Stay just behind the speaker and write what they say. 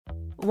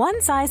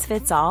One size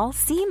fits all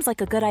seems like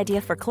a good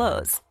idea for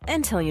clothes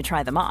until you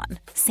try them on.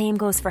 Same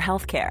goes for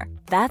healthcare.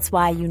 That's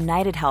why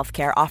United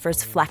Healthcare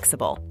offers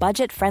flexible,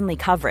 budget-friendly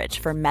coverage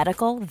for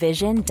medical,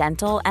 vision,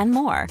 dental, and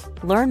more.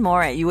 Learn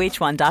more at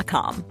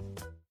uh1.com.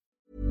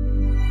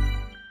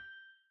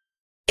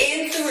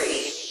 In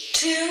 3,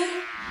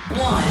 2,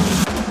 1.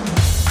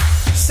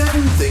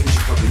 7 things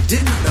you probably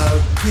didn't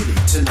know you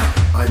need to know.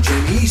 I'm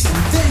Jamie East,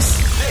 and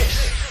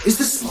this is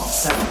the Smart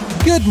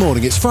 7. Good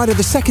morning, it's Friday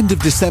the 2nd of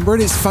December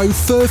and it's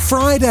Faux Fur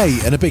Friday.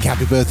 And a big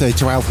happy birthday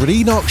to Alfred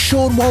Enoch,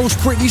 Sean Walsh,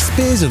 Britney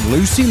Spears and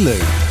Lucy Liu.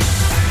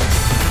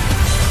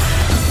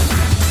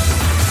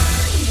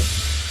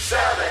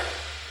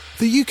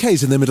 The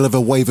UK's in the middle of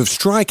a wave of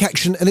strike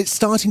action and it's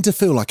starting to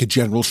feel like a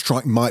general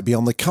strike might be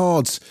on the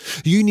cards.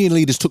 Union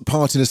leaders took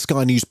part in a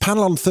Sky News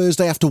panel on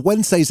Thursday after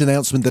Wednesday's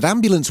announcement that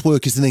ambulance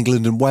workers in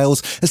England and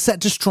Wales are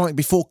set to strike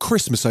before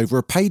Christmas over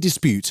a pay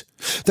dispute.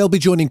 They'll be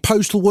joining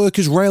postal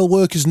workers, rail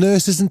workers,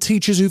 nurses and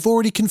teachers who've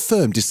already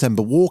confirmed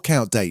December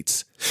walkout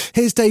dates.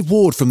 Here's Dave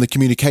Ward from the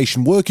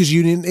Communication Workers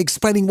Union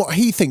explaining what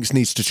he thinks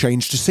needs to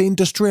change to see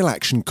industrial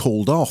action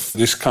called off.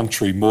 This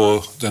country,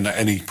 more than at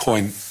any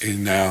point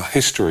in our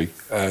history,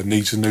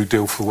 needs a new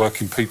deal for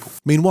working people.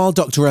 Meanwhile,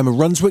 Dr Emma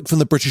Runswick from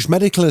the British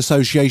Medical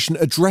Association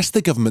addressed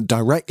the government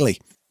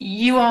directly.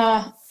 You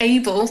are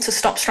able to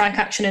stop strike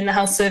action in the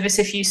health service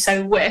if you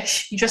so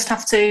wish. You just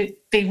have to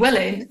be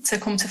willing to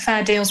come to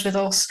fair deals with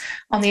us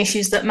on the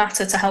issues that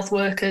matter to health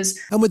workers.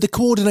 And with the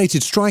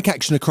coordinated strike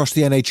action across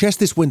the NHS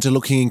this winter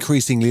looking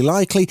increasingly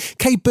likely,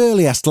 Kate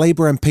Burley asked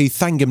Labour MP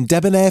Thangam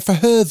Debonair for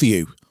her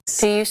view.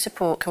 Do you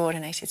support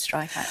coordinated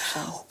strike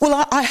action?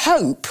 Well,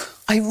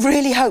 I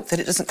really hope that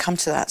it doesn't come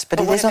to that, but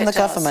it is on the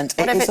government.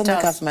 It is on the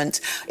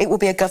government. It will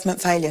be a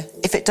government failure.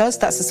 If it does,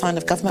 that's a sign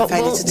of government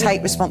failure to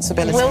take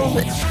responsibility.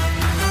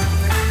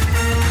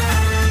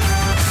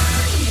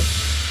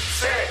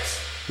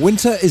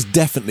 Winter is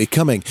definitely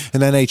coming,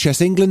 and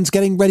NHS England's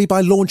getting ready by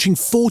launching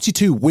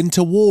 42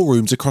 winter war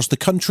rooms across the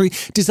country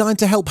designed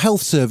to help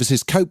health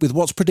services cope with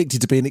what's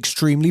predicted to be an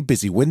extremely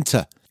busy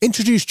winter.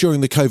 Introduced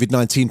during the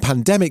COVID-19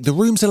 pandemic, the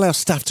rooms allow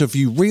staff to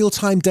view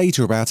real-time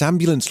data about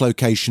ambulance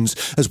locations,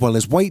 as well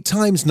as wait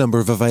times, number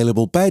of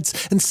available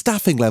beds and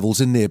staffing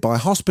levels in nearby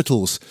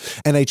hospitals.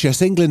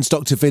 NHS England's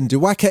Dr Vin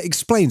Diwakar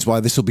explains why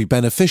this will be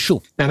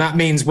beneficial. Now that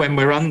means when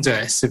we're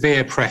under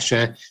severe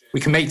pressure, we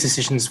can make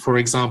decisions, for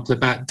example,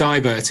 about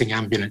diverting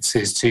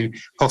ambulances to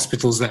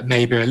hospitals that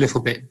may be a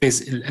little bit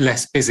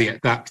less busy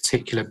at that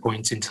particular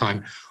point in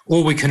time.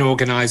 Or we can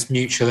organise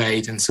mutual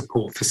aid and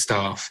support for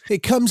staff.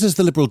 It comes as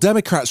the Liberal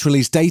Democrats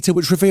released data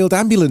which revealed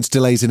ambulance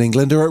delays in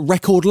England are at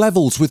record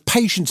levels, with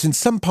patients in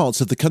some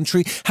parts of the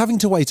country having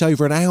to wait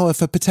over an hour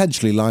for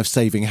potentially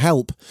life-saving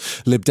help.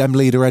 Lib Dem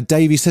leader Ed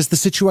Davey says the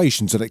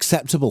situation's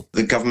unacceptable.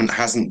 The government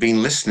hasn't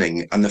been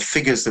listening, and the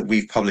figures that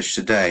we've published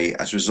today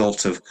as a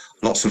result of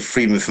lots of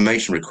freedom of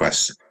information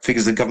requests,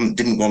 figures the government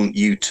didn't want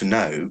you to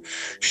know,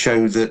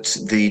 show that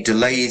the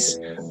delays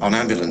on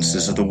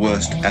ambulances are the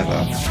worst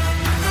ever.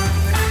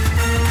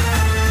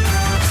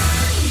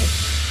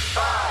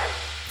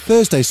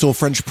 Thursday saw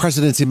French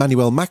President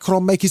Emmanuel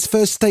Macron make his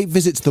first state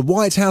visit to the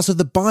White House of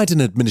the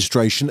Biden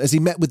administration as he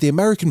met with the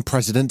American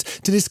president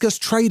to discuss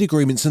trade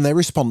agreements and their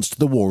response to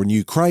the war in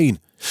Ukraine.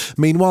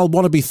 Meanwhile,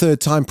 wannabe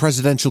third-time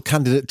presidential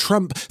candidate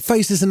Trump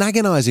faces an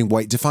agonising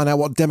wait to find out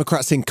what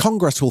Democrats in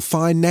Congress will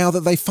find now that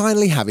they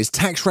finally have his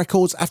tax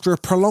records after a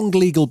prolonged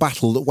legal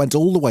battle that went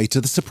all the way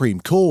to the Supreme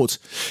Court.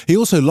 He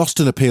also lost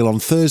an appeal on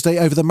Thursday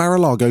over the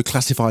Mar-a-Lago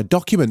classified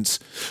documents.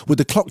 With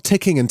the clock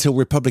ticking until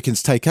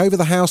Republicans take over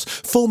the House,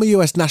 former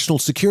US National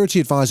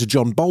Security Advisor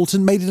John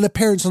Bolton made an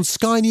appearance on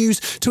Sky News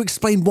to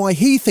explain why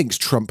he thinks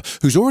Trump,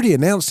 who's already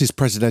announced his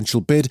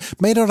presidential bid,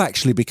 may not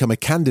actually become a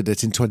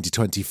candidate in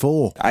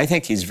 2024. I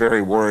think he's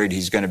very worried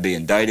he's going to be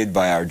indicted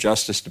by our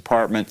Justice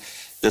Department.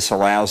 This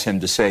allows him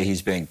to say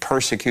he's being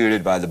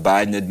persecuted by the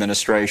Biden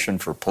administration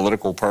for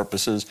political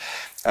purposes.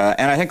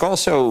 And I think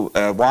also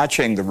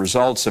watching the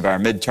results of our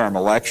midterm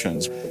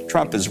elections,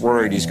 Trump is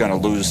worried he's going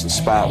to lose the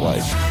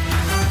spotlight.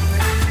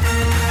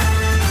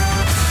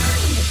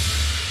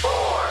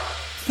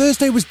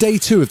 Thursday was day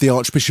 2 of the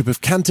Archbishop of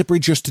Canterbury,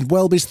 Justin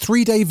Welby's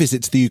 3-day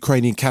visit to the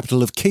Ukrainian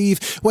capital of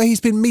Kyiv, where he's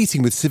been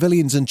meeting with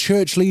civilians and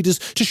church leaders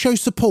to show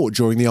support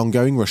during the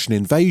ongoing Russian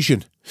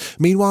invasion.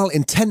 Meanwhile,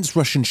 intense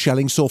Russian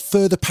shelling saw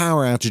further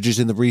power outages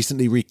in the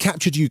recently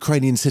recaptured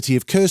Ukrainian city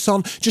of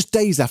Kherson just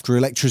days after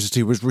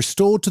electricity was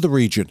restored to the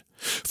region.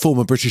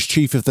 Former British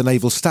Chief of the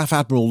Naval Staff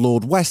Admiral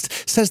Lord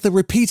West says the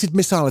repeated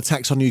missile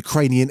attacks on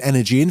Ukrainian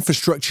energy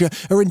infrastructure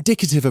are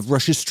indicative of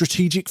Russia's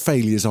strategic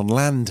failures on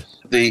land.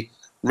 The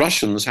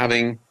Russians,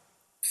 having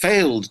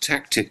failed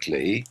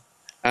tactically,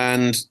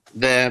 and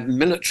their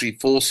military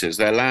forces,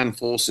 their land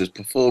forces,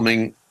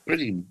 performing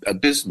pretty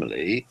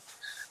abysmally,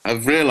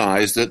 have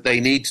realised that they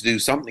need to do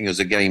something as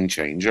a game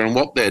changer, and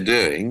what they're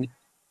doing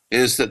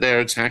is that they're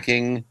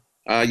attacking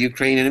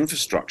Ukrainian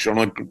infrastructure on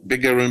a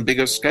bigger and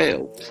bigger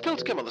scale. Still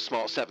to come on the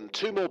Smart 7,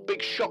 2 more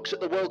big shocks at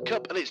the World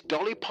Cup, and it's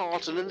Dolly,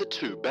 Parton and the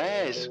Two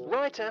Bears,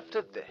 right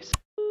after this.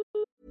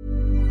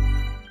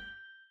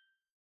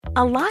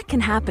 A lot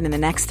can happen in the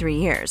next 3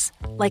 years.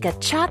 Like a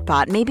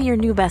chatbot may be your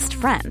new best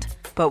friend.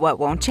 But what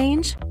won't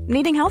change?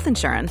 Needing health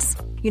insurance.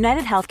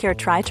 United Healthcare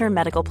Tri-Term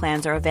Medical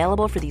Plans are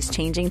available for these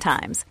changing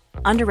times.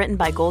 Underwritten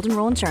by Golden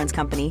Rule Insurance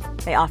Company,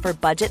 they offer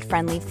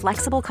budget-friendly,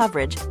 flexible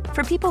coverage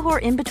for people who are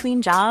in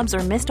between jobs or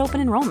missed open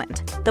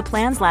enrollment. The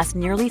plans last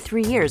nearly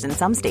 3 years in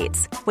some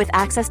states, with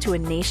access to a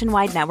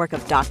nationwide network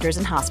of doctors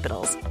and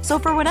hospitals. So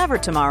for whatever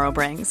tomorrow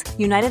brings,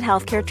 United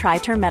Healthcare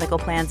Tri-Term Medical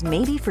Plans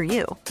may be for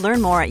you.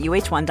 Learn more at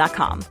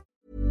uh1.com.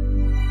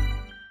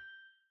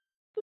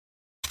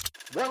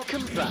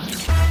 Welcome back.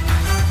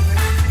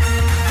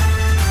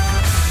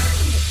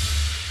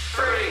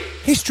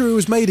 History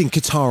was made in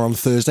Qatar on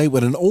Thursday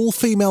when an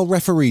all-female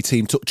referee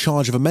team took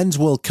charge of a men's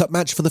World Cup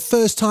match for the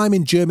first time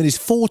in Germany's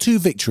 4-2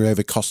 victory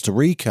over Costa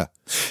Rica.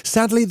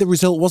 Sadly, the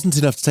result wasn't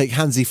enough to take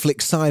Hansi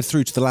Flick's side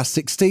through to the last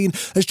 16,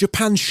 as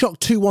Japan's shock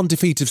 2-1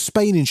 defeat of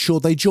Spain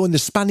ensured they joined the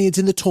Spaniards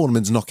in the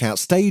tournament's knockout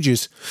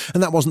stages.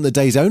 And that wasn't the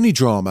day's only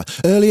drama.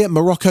 Earlier,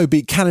 Morocco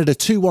beat Canada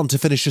 2-1 to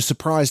finish a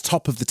surprise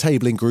top of the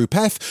table in Group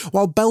F,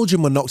 while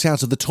Belgium were knocked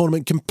out of the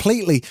tournament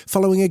completely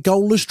following a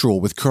goalless draw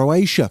with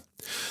Croatia.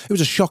 It was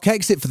a shock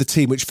exit for the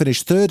team, which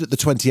finished third at the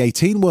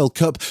 2018 World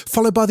Cup,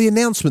 followed by the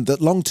announcement that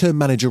long-term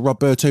manager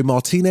Roberto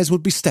Martinez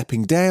would be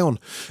stepping down.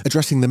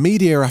 Addressing the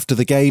media after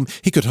the game,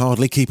 he could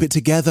hardly keep it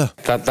together.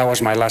 That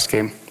was my last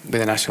game with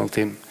the national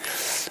team,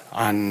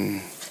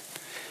 and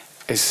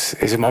it's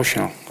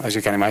emotional, as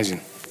you can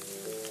imagine.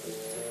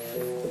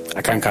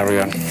 I can't carry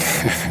on.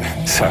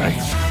 Sorry.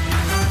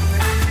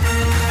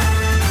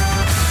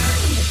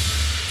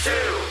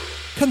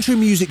 Country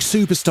music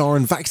superstar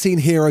and vaccine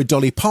hero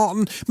Dolly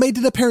Parton made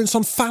an appearance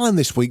on Fallon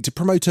this week to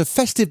promote her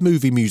festive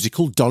movie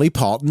musical Dolly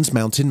Parton's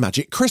Mountain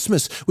Magic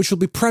Christmas, which will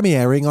be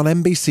premiering on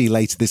NBC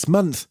later this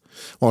month.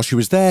 While she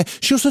was there,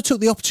 she also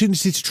took the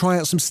opportunity to try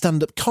out some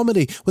stand-up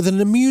comedy with an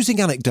amusing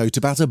anecdote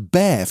about a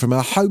bear from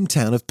her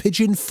hometown of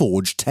Pigeon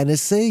Forge,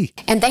 Tennessee.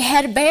 And they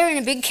had a bear in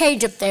a big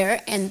cage up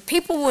there, and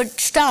people would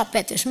stop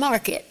at this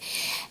market,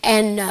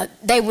 and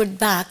they would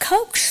buy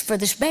Cokes for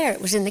this bear.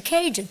 It was in the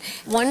cage. And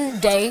one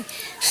day,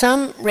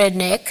 some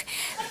redneck,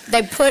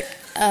 they put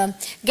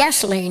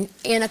gasoline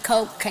in a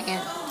Coke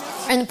can,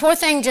 and the poor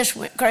thing just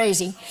went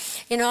crazy.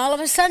 You know, all of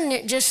a sudden,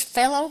 it just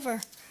fell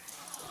over.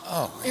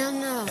 Oh.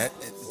 No.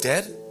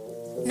 Dead?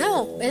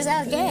 No, it's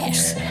out of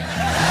gas.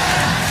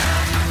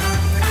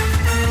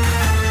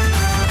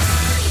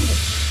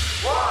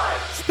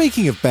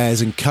 Speaking of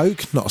bears and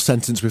coke, not a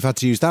sentence we've had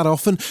to use that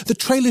often, the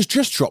trailer's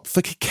just dropped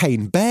for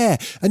Cocaine Bear,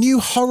 a new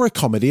horror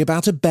comedy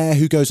about a bear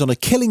who goes on a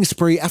killing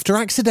spree after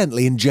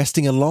accidentally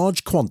ingesting a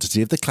large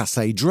quantity of the Class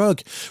A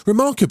drug.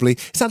 Remarkably,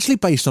 it's actually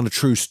based on a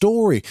true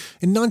story.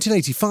 In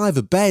 1985,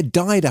 a bear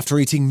died after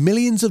eating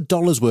millions of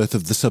dollars worth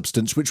of the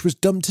substance, which was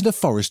dumped in a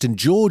forest in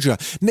Georgia.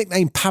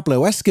 Nicknamed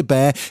Pablo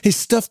Escobar, his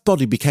stuffed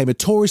body became a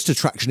tourist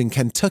attraction in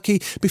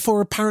Kentucky before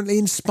apparently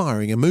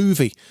inspiring a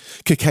movie.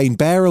 Cocaine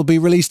Bear will be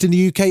released in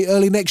the UK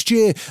early next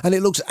year, and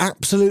it looks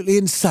absolutely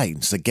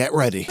insane, so get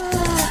ready.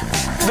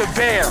 The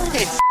bear,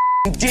 it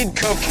did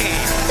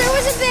cocaine. There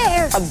was a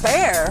bear. A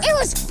bear? It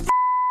was.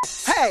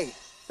 Hey,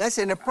 that's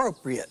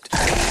inappropriate.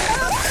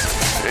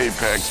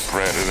 Apex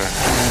predator.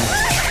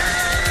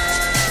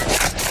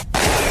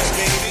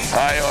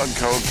 High on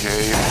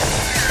cocaine.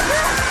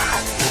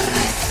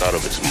 Out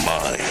of his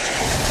mind.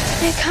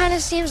 It kind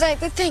of seems like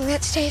the thing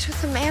that stays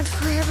with the man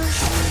forever.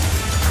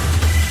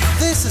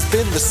 This has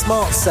been The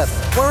Smart 7.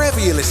 Wherever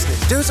you're listening,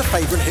 do us a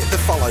favour and hit the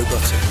follow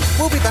button.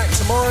 We'll be back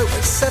tomorrow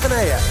at 7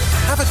 a.m.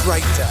 Have a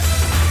great day.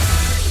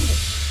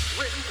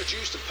 Written,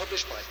 produced and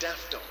published by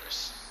Daft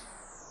Doris.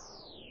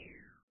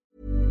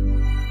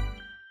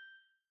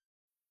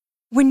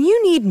 When you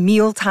need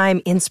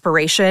mealtime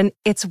inspiration,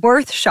 it's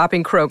worth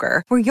shopping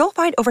Kroger, where you'll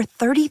find over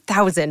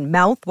 30,000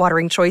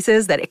 mouth-watering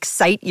choices that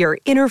excite your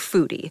inner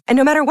foodie. And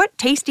no matter what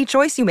tasty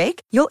choice you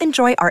make, you'll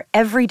enjoy our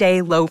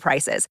everyday low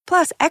prices,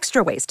 plus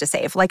extra ways to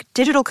save, like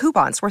digital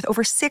coupons worth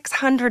over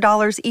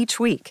 $600 each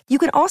week. You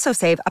can also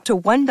save up to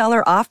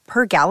 $1 off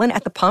per gallon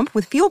at the pump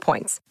with fuel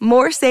points.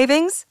 More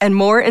savings and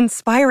more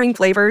inspiring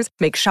flavors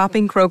make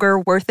shopping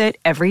Kroger worth it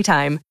every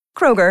time.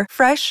 Kroger,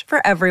 fresh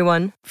for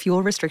everyone.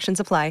 Fuel restrictions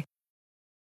apply.